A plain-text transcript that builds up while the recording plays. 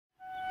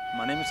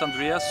My name is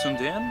Andreas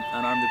Sundén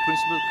and I'm the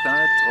principal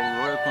clarinet of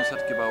Royal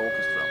Concertgebouw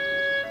Orchestra.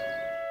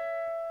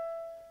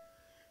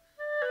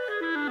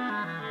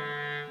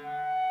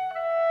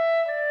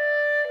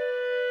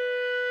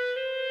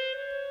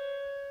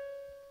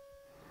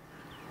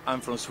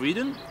 I'm from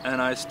Sweden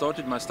and I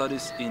started my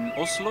studies in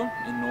Oslo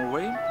in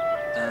Norway,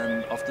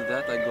 and after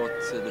that I got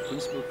the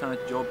principal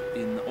clarinet job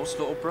in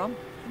Oslo Opera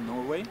in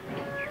Norway,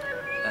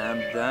 and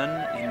then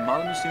in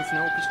Malmö Symphony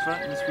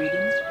Orchestra in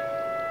Sweden,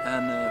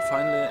 and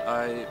finally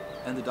I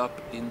ended up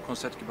in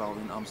Concertgebouw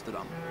in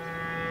Amsterdam.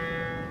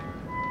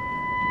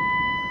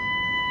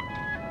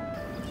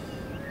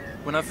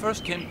 When I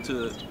first came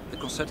to the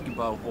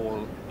Concertgebouw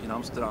Hall in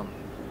Amsterdam,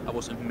 I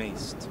was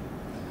amazed.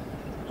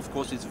 Of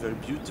course, it's very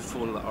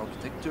beautiful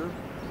architecture,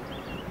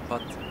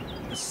 but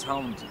the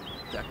sound,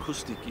 the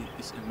acoustic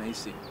is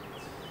amazing.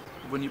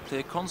 When you play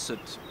a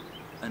concert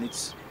and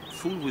it's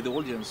full with the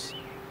audience,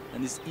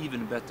 and it's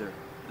even better.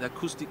 The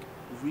acoustic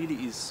really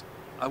is,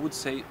 I would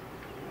say,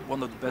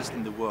 one of the best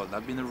in the world.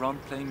 I've been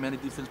around playing many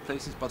different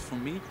places, but for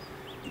me,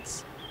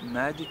 it's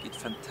magic, it's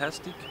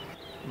fantastic.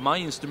 My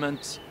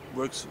instrument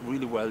works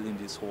really well in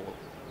this hall.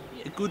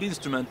 A good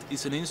instrument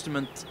is an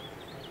instrument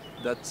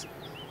that,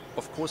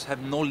 of course,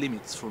 have no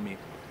limits for me.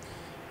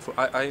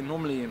 I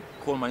normally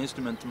call my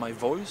instrument my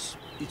voice.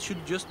 It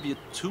should just be a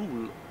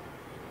tool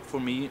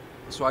for me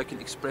so I can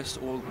express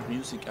all the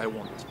music I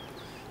want.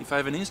 If I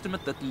have an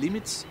instrument that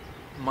limits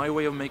my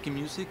way of making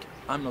music,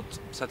 I'm not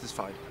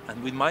satisfied.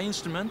 And with my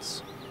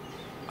instruments,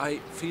 I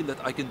feel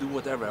that I can do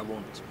whatever I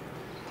want.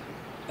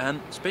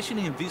 And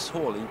especially in this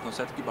hall in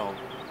Concertgebouw,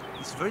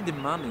 it's very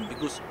demanding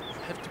because you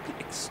have to play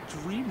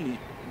extremely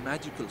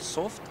magical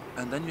soft,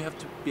 and then you have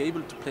to be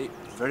able to play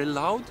very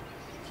loud,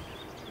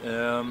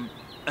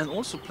 and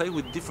also play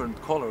with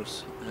different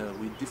colors,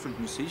 with different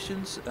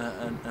musicians,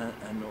 and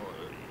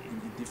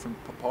in different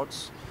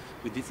parts,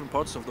 with different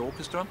parts of the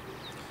orchestra.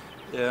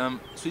 So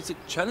it's a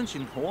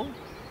challenging hall,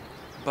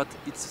 but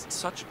it's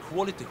such a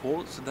quality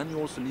hall, so then you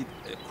also need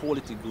a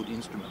quality good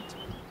instrument.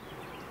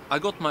 I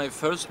got my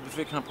first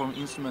Buffet Crampon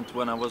instrument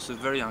when I was a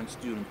very young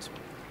student,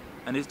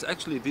 and it's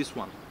actually this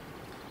one.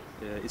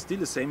 It's still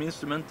the same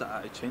instrument.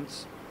 I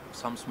changed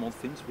some small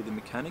things with the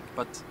mechanic,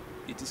 but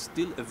it is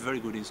still a very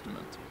good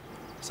instrument.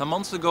 Some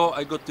months ago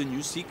I got the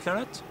new C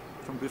clarinet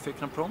from Buffet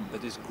Crampon.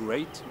 That is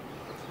great.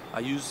 I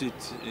use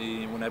it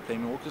when I play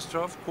in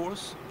orchestra, of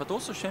course, but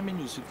also chamber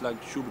music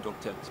like Schubert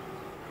Octet.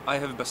 I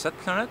have a basset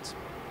clarinet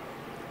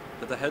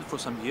that I had for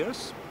some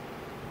years,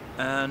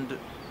 and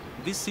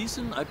this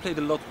season I played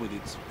a lot with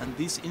it, and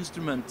this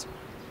instrument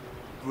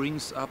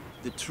brings up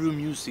the true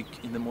music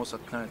in the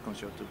Mozart clarinet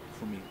concerto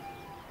for me.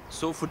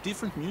 So for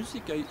different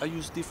music I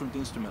use different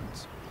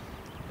instruments,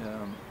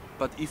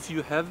 but if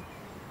you have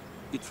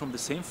it from the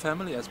same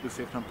family as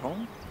Buffet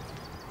Crampon,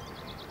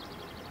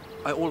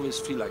 I always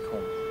feel like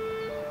home.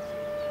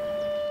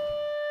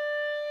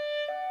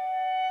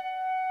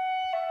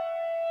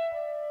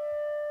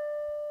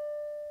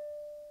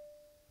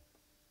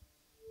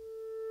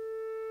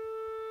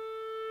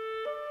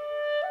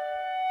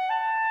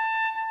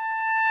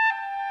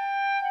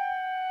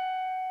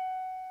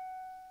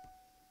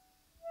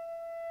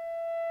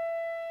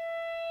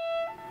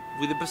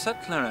 With the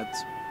basset clarinet,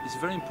 it's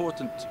very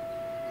important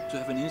to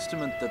have an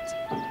instrument that,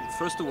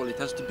 first of all, it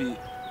has to be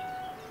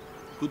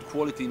good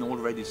quality in all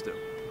register,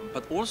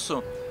 but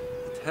also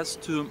it has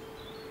to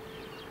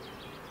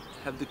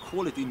have the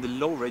quality in the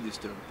low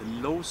register,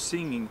 the low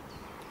singing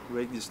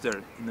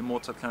register in the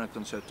Mozart clarinet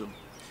concerto.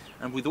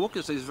 And with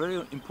orchestra, it's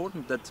very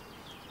important that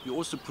you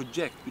also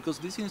project, because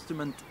this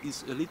instrument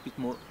is a little bit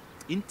more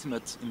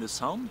intimate in the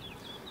sound.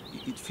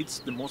 It fits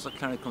the Mozart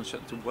clarinet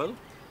concerto well,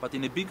 but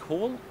in a big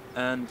hall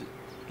and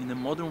in a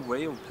modern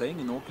way of playing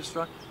in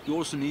orchestra, you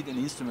also need an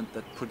instrument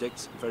that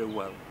projects very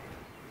well.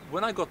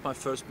 When I got my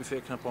first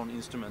Buffet Crampon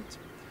instrument,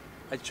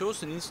 I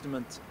chose an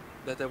instrument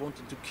that I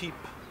wanted to keep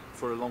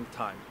for a long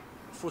time.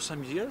 For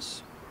some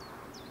years,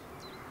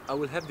 I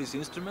will have this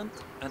instrument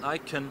and I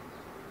can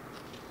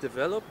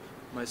develop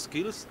my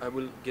skills, I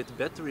will get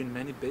better in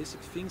many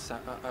basic things,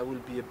 I will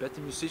be a better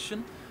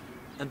musician,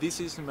 and this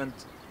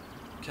instrument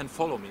can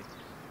follow me.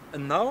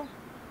 And now,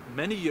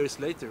 many years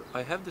later,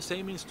 I have the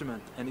same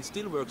instrument and it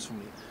still works for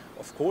me.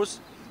 Of course,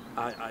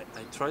 I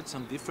tried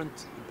some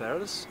different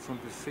barrels from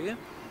Buffet,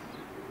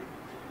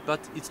 but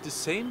it's the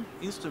same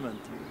instrument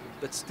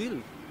that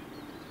still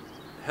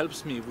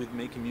helps me with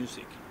making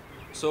music.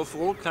 So for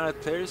all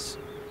clarinet players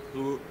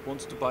who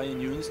want to buy a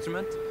new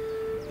instrument,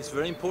 it's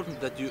very important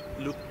that you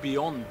look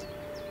beyond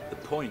the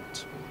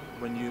point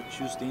when you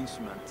choose the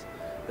instrument,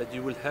 that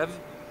you will have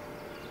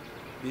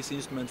this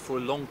instrument for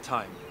a long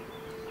time.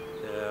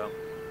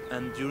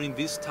 And during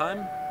this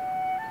time,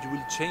 you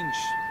will change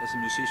as a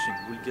musician,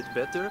 you will get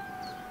better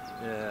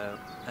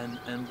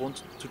and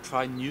want to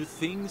try new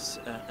things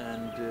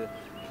and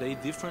play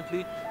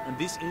differently. And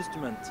this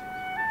instrument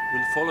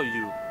will follow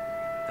you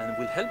and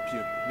will help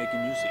you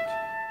making music.